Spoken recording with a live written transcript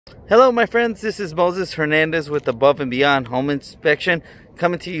Hello my friends, this is Moses Hernandez with Above and Beyond Home Inspection,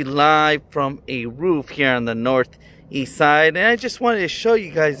 coming to you live from a roof here on the northeast side. And I just wanted to show you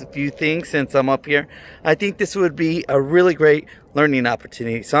guys a few things since I'm up here. I think this would be a really great learning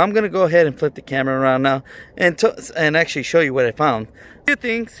opportunity. So I'm going to go ahead and flip the camera around now and actually show you what I found. Two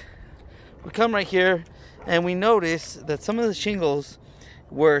things. We come right here and we notice that some of the shingles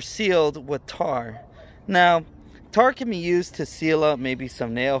were sealed with tar. Now, tar can be used to seal up maybe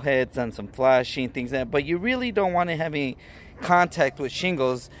some nail heads and some flashing things like that, but you really don't want to have any contact with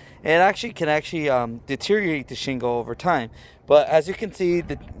shingles. It can deteriorate the shingle over time. But as you can see,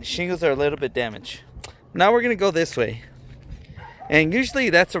 the shingles are a little bit damaged. Now we're going to go this way. And usually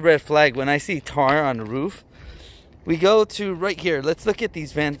that's a red flag when I see tar on the roof. We go to right here. Let's look at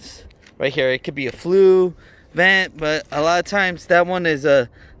these vents right here. It could be a flue vent, but a lot of times that one is the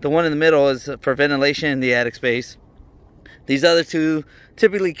one in the middle is for ventilation in the attic space. These other two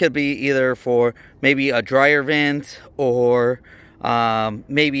typically could be either for maybe a dryer vent or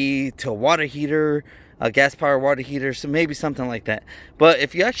maybe to a water heater, a gas powered water heater, so maybe something like that. But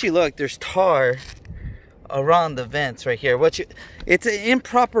if you actually look, there's tar around the vents right here, which it's an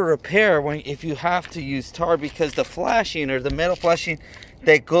improper repair if you have to use tar, because the flashing or the metal flashing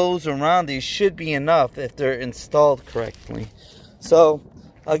that goes around these should be enough if they're installed correctly. So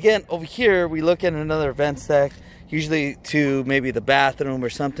again, over here we look at another vent stack, usually to maybe the bathroom or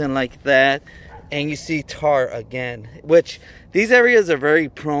something like that, and you see tar again, which these areas are very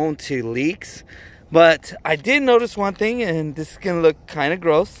prone to leaks. But I did notice one thing, and this is gonna look kind of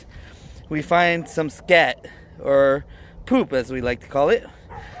gross. We find some scat, or poop as we like to call it.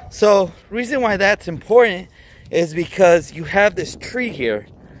 So reason why that's important is because you have this tree here,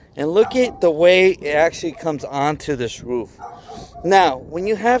 and look at the way it actually comes onto this roof. Now when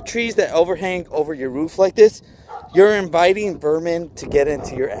you have trees that overhang over your roof like this, you're inviting vermin to get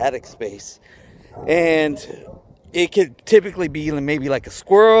into your attic space. And it could typically be maybe like a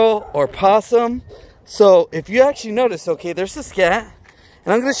squirrel or possum. So if you actually notice, okay, there's a scat.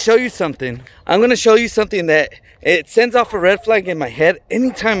 And I'm going to show you something. I'm going to show you something that it sends off a red flag in my head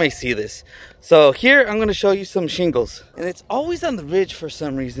anytime I see this. So here I'm going to show you some shingles. And it's always on the ridge for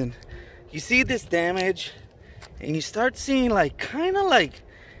some reason. You see this damage and you start seeing kind of like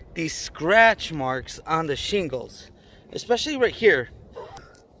these scratch marks on the shingles, especially right here.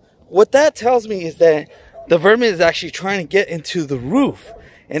 What that tells me is that the vermin is actually trying to get into the roof.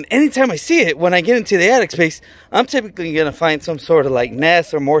 And anytime I see it, when I get into the attic space, I'm typically going to find some sort of like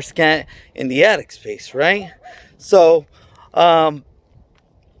nest or more scat in the attic space, right? So I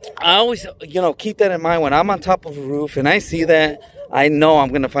always, keep that in mind when I'm on top of a roof and I see that. I know I'm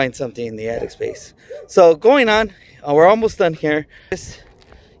going to find something in the attic space. So going on, we're almost done here.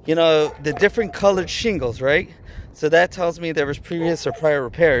 The different colored shingles, right? So that tells me there was previous or prior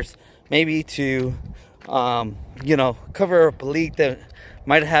repairs, maybe to cover up a leak that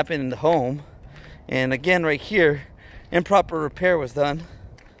might have happened in the home. And again, right here, improper repair was done,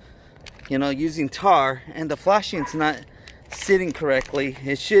 using tar, and the flashing's not sitting correctly.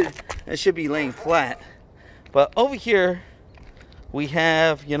 It should be laying flat. But over here we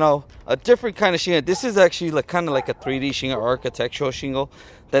have a different kind of shingle. This is actually kind of like a 3D shingle, architectural shingle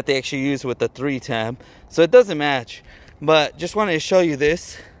that they actually use with the 3 tab, so it doesn't match. But just wanted to show you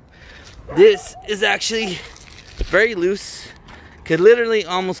this. This is actually very loose, could literally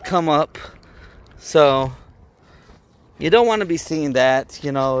almost come up, so you don't want to be seeing that.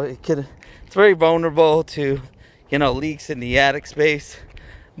 It's very vulnerable to leaks in the attic space.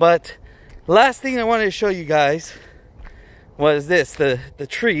 But last thing I wanted to show you guys was this, the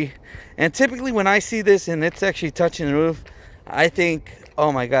tree. And typically when I see this and it's actually touching the roof, I think,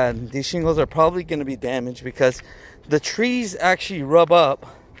 oh my god, these shingles are probably going to be damaged, because the trees actually rub up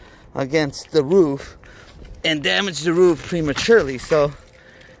against the roof and damage the roof prematurely. So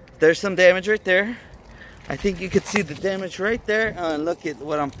there's some damage right there. I think you could see the damage right there. Look at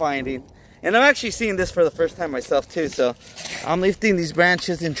what I'm finding. And I'm actually seeing this for the first time myself too. So I'm lifting these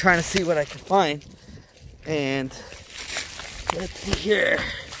branches and trying to see what I can find. And let's see here.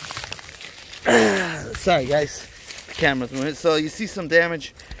 Sorry guys, the camera's moving. So you see some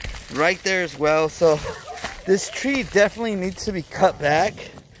damage right there as well. So this tree definitely needs to be cut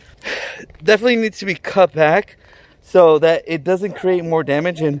back. So that it doesn't create more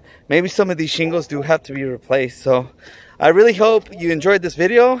damage, and maybe some of these shingles do have to be replaced. So I really hope you enjoyed this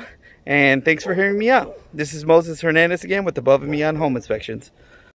video, and thanks for hearing me out. This is Moses Hernandez again with Above and Beyond Home Inspections.